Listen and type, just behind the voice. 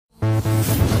Hey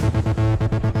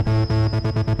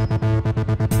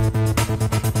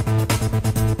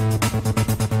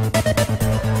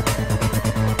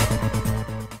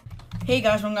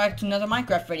guys, welcome back to another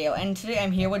Minecraft video, and today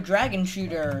I'm here with Dragon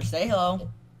Shooter. Say hello.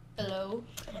 Hello.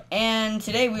 And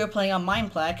today we are playing on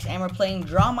Mineplex, and we're playing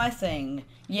Draw My Thing.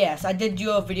 Yes, I did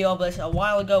do a video of this a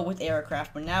while ago with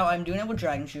Aircraft, but now I'm doing it with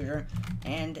Dragon Shooter,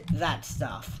 and that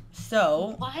stuff.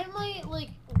 So... Why am I, like,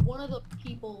 one of the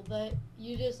people that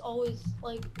you just always,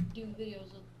 like, do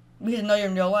videos with? Because I know you're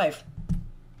in real life.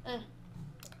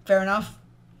 Fair enough?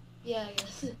 Yeah, I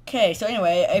guess. Okay, so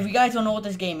anyway, if you guys don't know what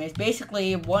this game is,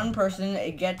 basically one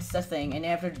person gets a thing, and they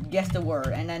have to guess the word,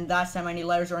 and then that's how many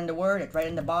letters are in the word. It's right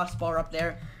in the box bar up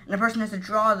there, and the person has to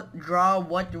draw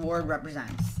what the word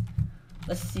represents.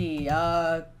 Let's see,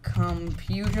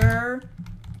 computer.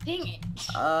 Dang it.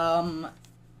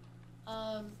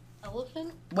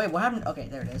 Elephant? Wait, what happened? Okay,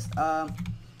 there it is.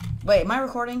 Wait, am I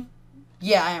recording?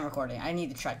 Yeah, I am recording. I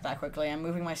need to check that quickly. I'm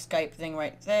moving my Skype thing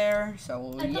right there,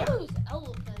 so I thought it was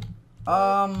elephant.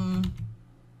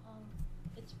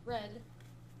 It's red.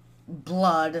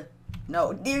 Blood.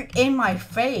 No, you're in my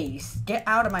face. Get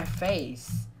out of my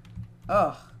face.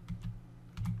 Ugh.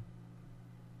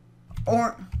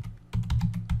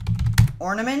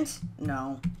 Ornament?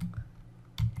 No.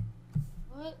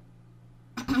 What?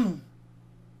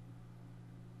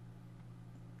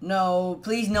 No,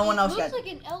 please, no one else looks got.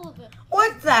 like an elephant.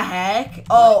 What the heck?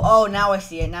 Oh, now I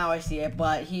see it. Now I see it.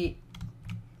 But he.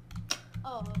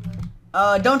 Oh,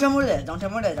 okay. Don't tell me what it is. Don't tell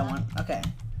me what it is. I want. Okay.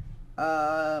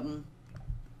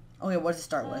 Okay, what does it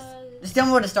start with? Just tell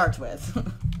me what it starts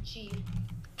with. G.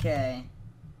 Okay.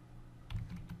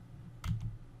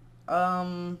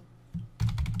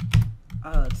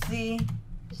 Let's see.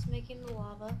 Just making the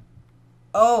lava.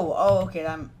 Oh, okay.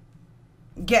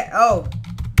 Get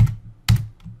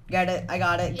it. I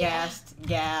got it. Yeah.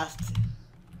 Gassed.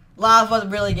 Lava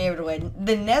really gave it away.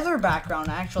 The nether background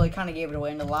actually kind of gave it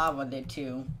away, and the lava did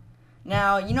too.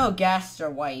 Now, you know ghasts are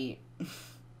white.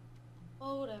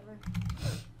 Oh, whatever.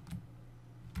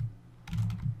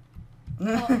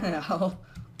 No.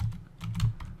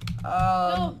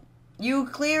 No. You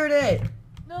cleared it.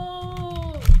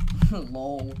 No.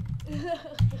 Lol.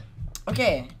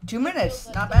 Okay, 2 minutes.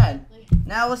 Not bad.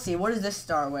 Now let's see. What does this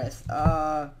start with?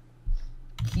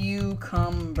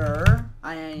 Cucumber.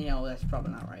 I know that's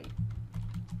probably not right.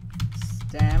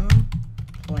 Stem.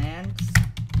 Plants.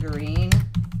 Green.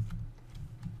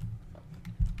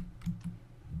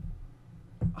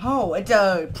 Oh, it's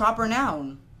a proper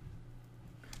noun.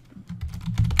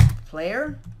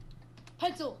 Player?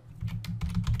 Pencil.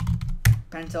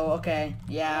 Pencil, okay.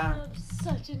 Yeah. I'm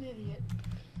such an idiot.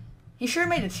 He sure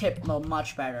made the tip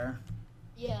much better.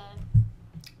 Yeah.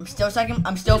 I'm still second.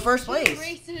 I'm still first place.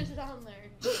 There's 2 erasers on there.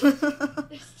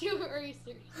 There's 2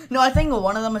 erasers. No, I think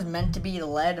one of them is meant to be the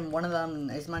lead, and one of them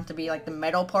is meant to be like the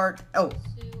metal part. Oh.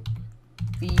 Soup.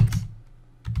 Feet.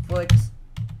 Foot.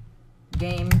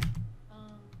 Game.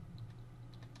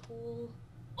 Pool.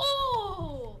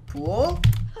 Oh! Pool?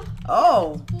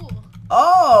 Oh. Pool.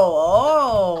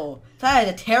 Oh. That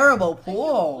is a terrible I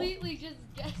pool. completely just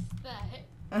guessed that.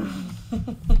 If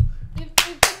you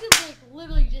could, like,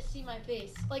 literally just see my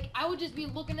face. Like, I would just be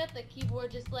looking at the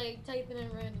keyboard, just, like, typing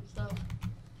in random stuff.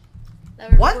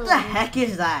 What the heck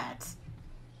is that?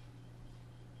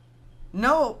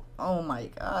 No. Oh my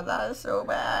god, that is so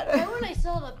bad. And when I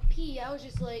saw the P, I was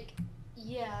just like,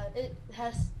 yeah, it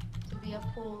has to be a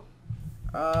pool.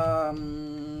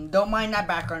 Don't mind that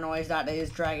background noise. That is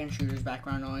Dragon Shooter's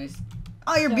background noise.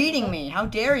 Oh, you're beating me. How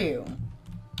dare you?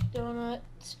 Donut.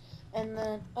 And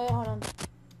then, oh, hold on.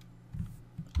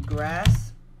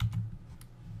 Grass.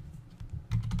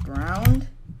 Ground.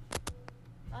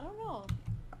 I don't know.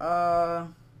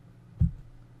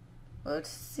 Let's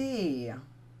see. It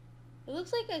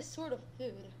looks like a sort of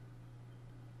food.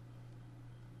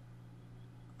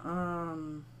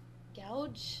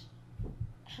 Gouge?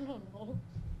 I don't know.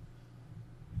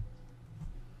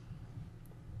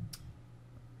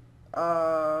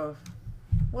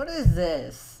 What is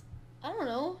this? I don't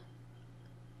know.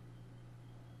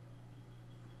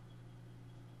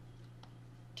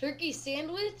 Turkey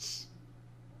sandwich?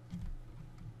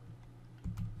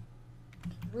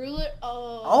 Ruler?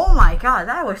 Oh. Oh my god,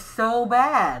 that was so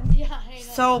bad. Yeah, I know.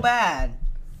 So bad.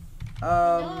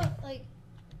 Not like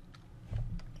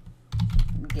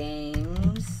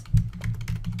games.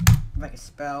 If I can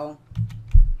spell.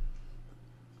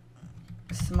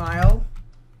 Smile.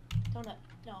 donut.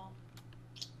 No.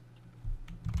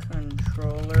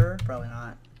 Controller. Probably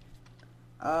not.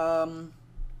 Ah.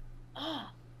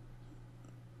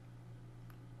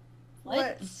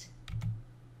 What?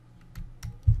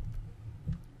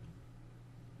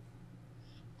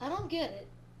 get it.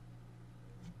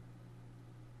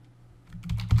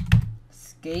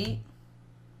 Skate?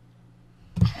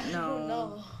 I don't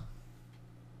know.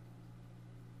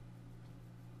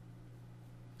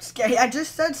 Skate. I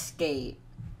just said skate.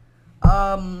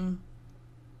 I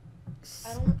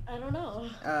don't know.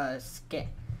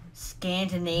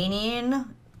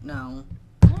 Scandinavian? No.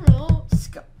 I don't know.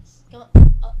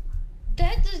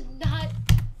 That does not.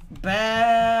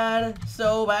 Bad.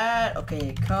 So bad.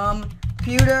 Okay,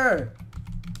 computer.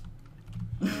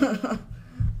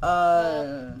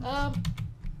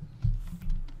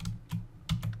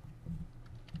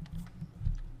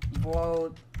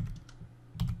 Whoa.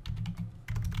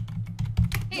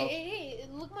 Hey,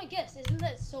 look at my guess. Isn't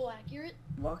that so accurate?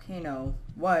 Volcano.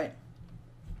 What?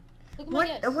 Look at my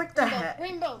guess. What the heck?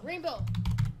 Rainbow.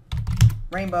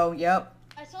 Rainbow, yep.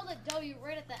 I saw the W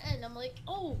right at the end. I'm like,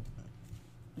 oh.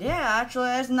 Yeah, actually,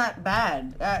 that's not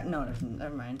bad. No,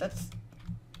 never mind. That's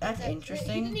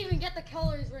interesting. He didn't even get the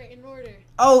colors right in order.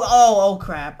 Oh,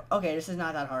 crap. Okay, this is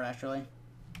not that hard, actually.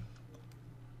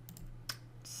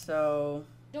 So.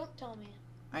 Don't tell me.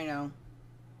 I know.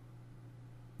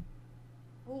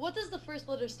 Well, what does the first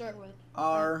letter start with?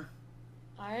 R.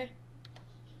 R?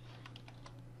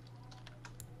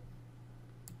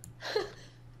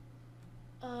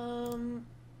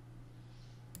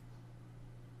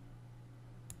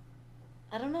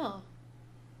 I don't know.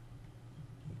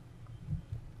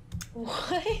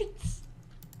 What?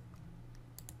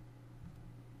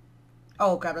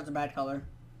 Oh, crap, that's a bad color.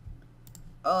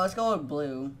 Oh, let's go with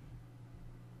blue.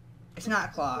 It's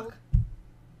not clock.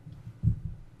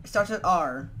 It starts with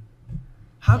R.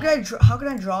 How could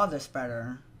I draw this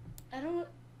better? I don't.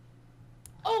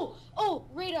 Oh,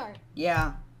 radar.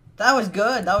 Yeah, that was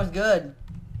good. That was good.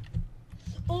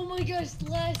 Oh my gosh,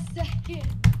 last second.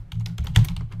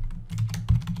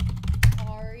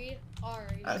 Ari.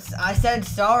 I said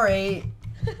sorry.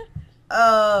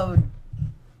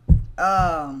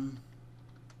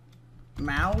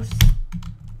 Mouse.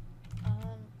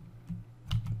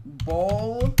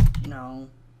 Bowl. No.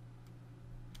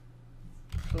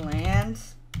 Plant.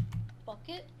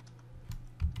 Bucket.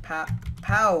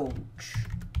 Pouch.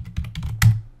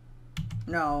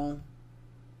 No.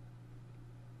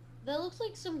 That looks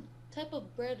like some type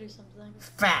of bread or something.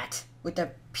 Fat with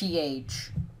a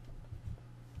PH.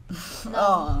 No.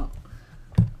 Oh.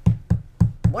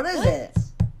 What is it?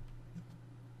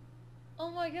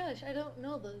 Oh my gosh, I don't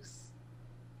know this.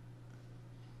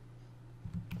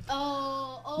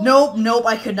 Oh. Nope,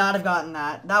 I could not have gotten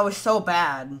that. That was so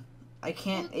bad. I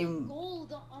can't even.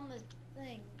 Gold on the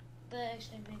thing. That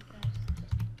actually makes sense.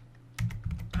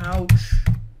 Pouch.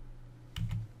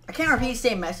 I can't repeat the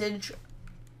same message.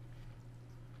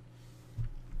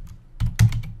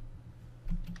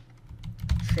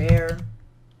 Chair.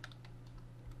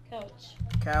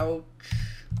 Couch.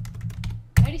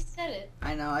 I already said it.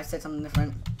 I know, I said something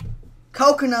different.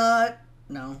 Coconut.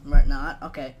 No, right not.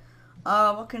 Okay.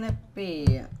 What can it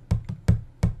be?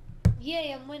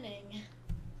 Yay, I'm winning.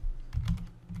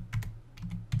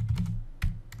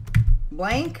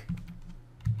 Blank?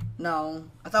 No.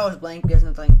 I thought it was blank because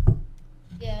nothing.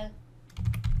 Yeah.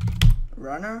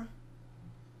 Runner?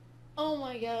 Oh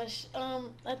my gosh.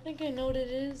 I think I know what it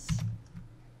is.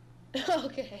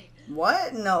 Okay.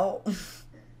 What? No.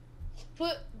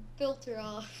 Put filter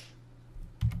off.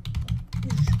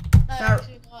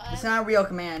 It's not a real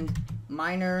command.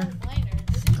 Minor.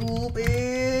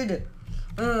 Stupid.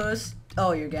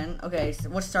 Oh, you're again. Okay, so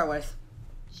let's start with.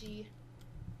 G.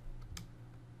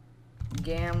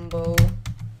 Gamble.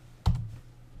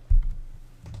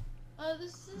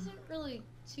 This isn't really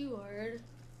too hard.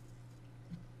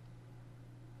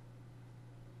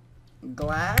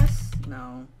 Glass?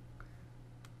 No.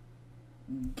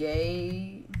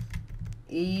 Gauge.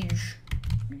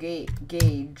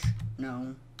 Gauge.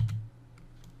 No.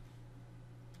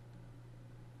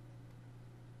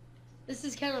 This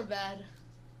is kind of bad.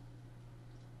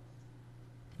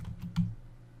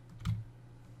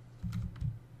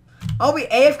 Oh, we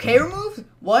AFK removed?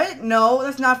 What? No,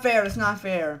 that's not fair. That's not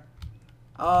fair.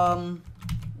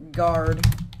 Guard.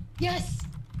 Yes.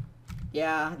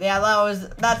 Yeah,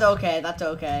 that's okay. That's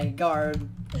okay. Guard.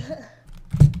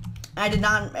 He did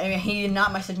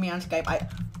not message me on Skype.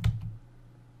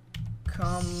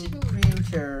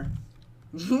 Computer.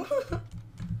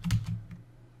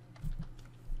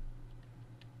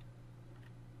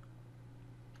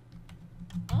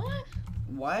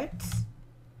 What?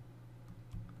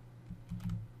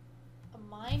 A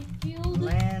minefield?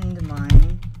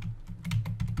 Landmine.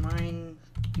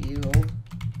 Minefield.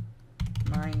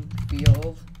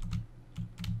 Minefield.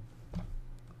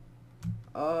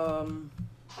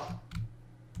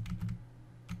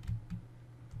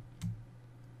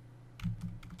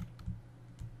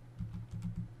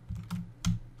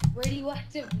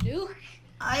 radioactive nuke?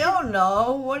 I don't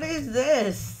know. What is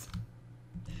this?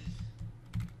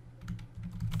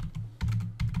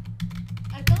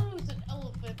 I thought it was an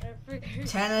elephant at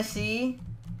first. Tennessee?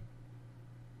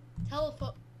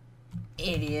 Telephone.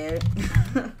 Idiot.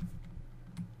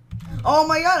 Oh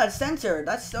my god, that's censored.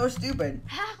 That's so stupid.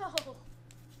 How?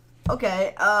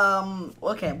 Okay,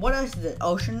 okay, what is the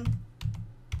ocean?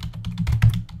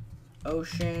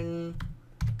 Ocean,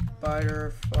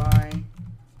 butterfly.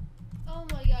 Oh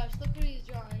my gosh, look what he's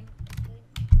drawing.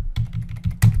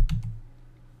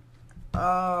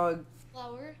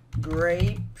 Flower.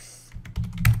 Grapes.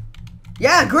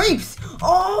 Yeah, grapes!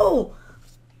 Oh!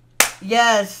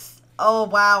 Yes. Oh,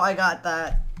 wow, I got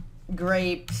that.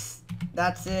 Grapes.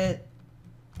 That's it.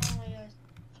 Oh my gosh.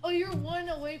 Oh, you're one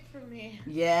away from me.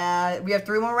 Yeah, we have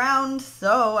 3 more rounds,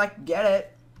 so I can get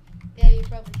it. Yeah, you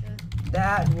probably should.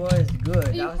 That was good.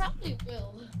 But you probably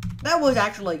will. That was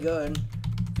actually good.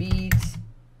 Feet,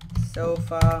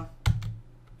 sofa,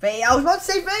 face. I was about to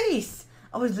say face.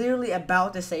 I was literally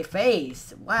about to say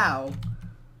face. Wow.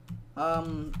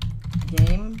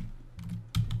 Game.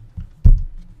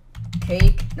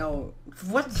 Cake. No.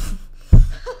 What?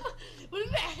 What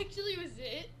if it actually was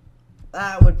it?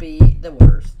 That would be the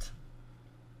worst.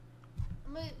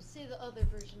 I'm gonna say the other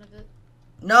version of it.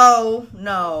 No.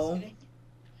 No.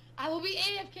 I will be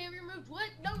AFK removed. What?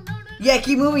 No, no, no. Yeah,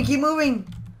 keep moving. Keep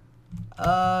moving.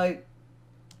 Hat.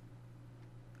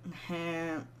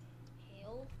 Hail?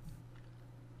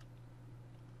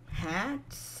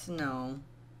 Hats? No.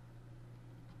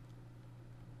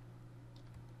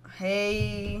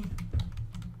 Hey.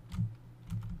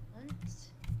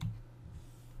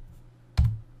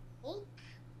 Hulk?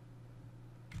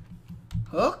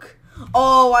 Hook?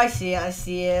 Oh, I see it. I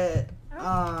see it.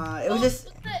 It was just.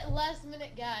 What's that last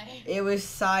minute guy? It was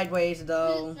sideways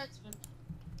though.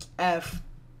 F.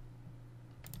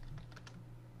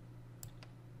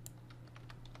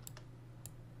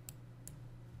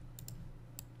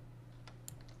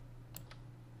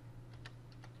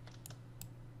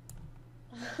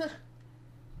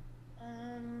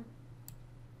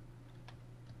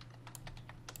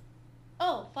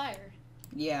 Oh, fire.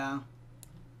 Yeah.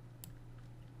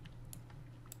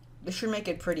 This should make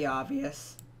it pretty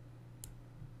obvious.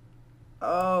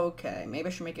 Okay, maybe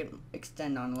I should make it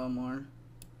extend on a little more.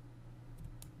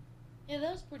 Yeah,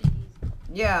 that was pretty easy.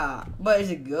 Yeah, but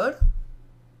is it good?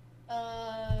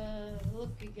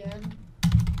 Look again.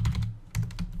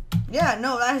 Yeah,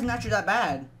 no, that is not that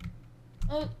bad.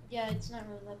 Oh, yeah, it's not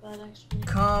really that bad, actually.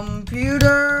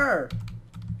 Computer!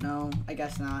 No, I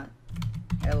guess not.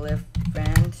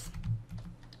 Elephant.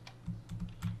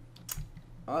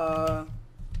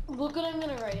 Look what I'm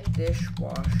gonna write.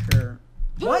 Dishwasher.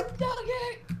 What?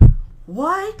 Doggy!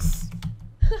 What?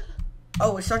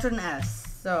 Oh, it starts with an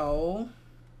S, so...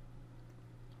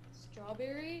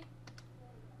 Strawberry?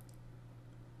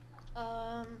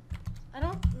 I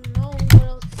don't know what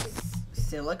else to do.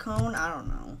 Silicone? I don't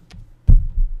know.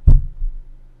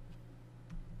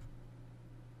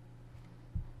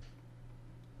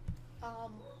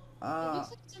 It looks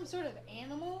like some sort of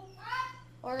animal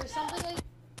or something like.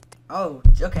 Oh,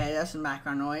 okay, that's some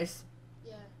background noise.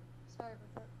 Yeah, sorry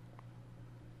about that.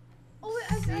 Oh, wait,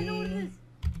 I know what it is.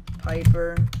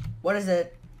 Piper. What is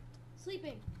it?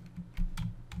 Sleeping.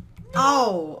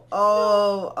 No!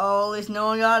 Oh, at least no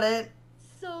one got it.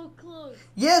 So close.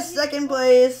 Yes, second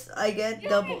place. I get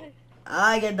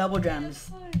double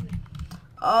gems.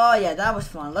 Oh yeah, that was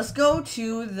fun. Let's go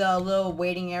to the little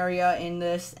waiting area in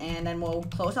this, and then we'll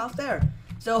close off there.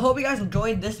 So hope you guys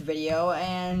enjoyed this video,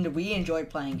 and we enjoyed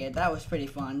playing it. That was pretty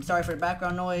fun. Sorry for the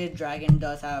background noise. Dragon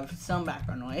does have some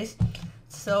background noise.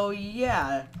 So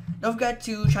yeah, don't forget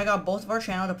to check out both of our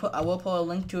channels. I will put a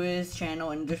link to his channel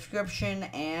in the description,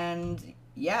 and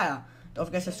yeah, don't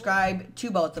forget to subscribe to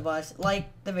both of us.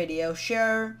 Like the video,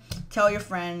 share, tell your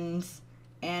friends,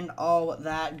 and all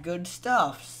that good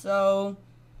stuff. So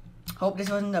hope this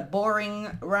wasn't a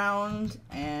boring round,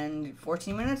 and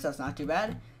 14 minutes, that's not too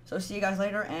bad. So see you guys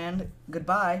later, and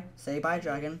goodbye. Say bye,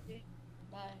 Dragon.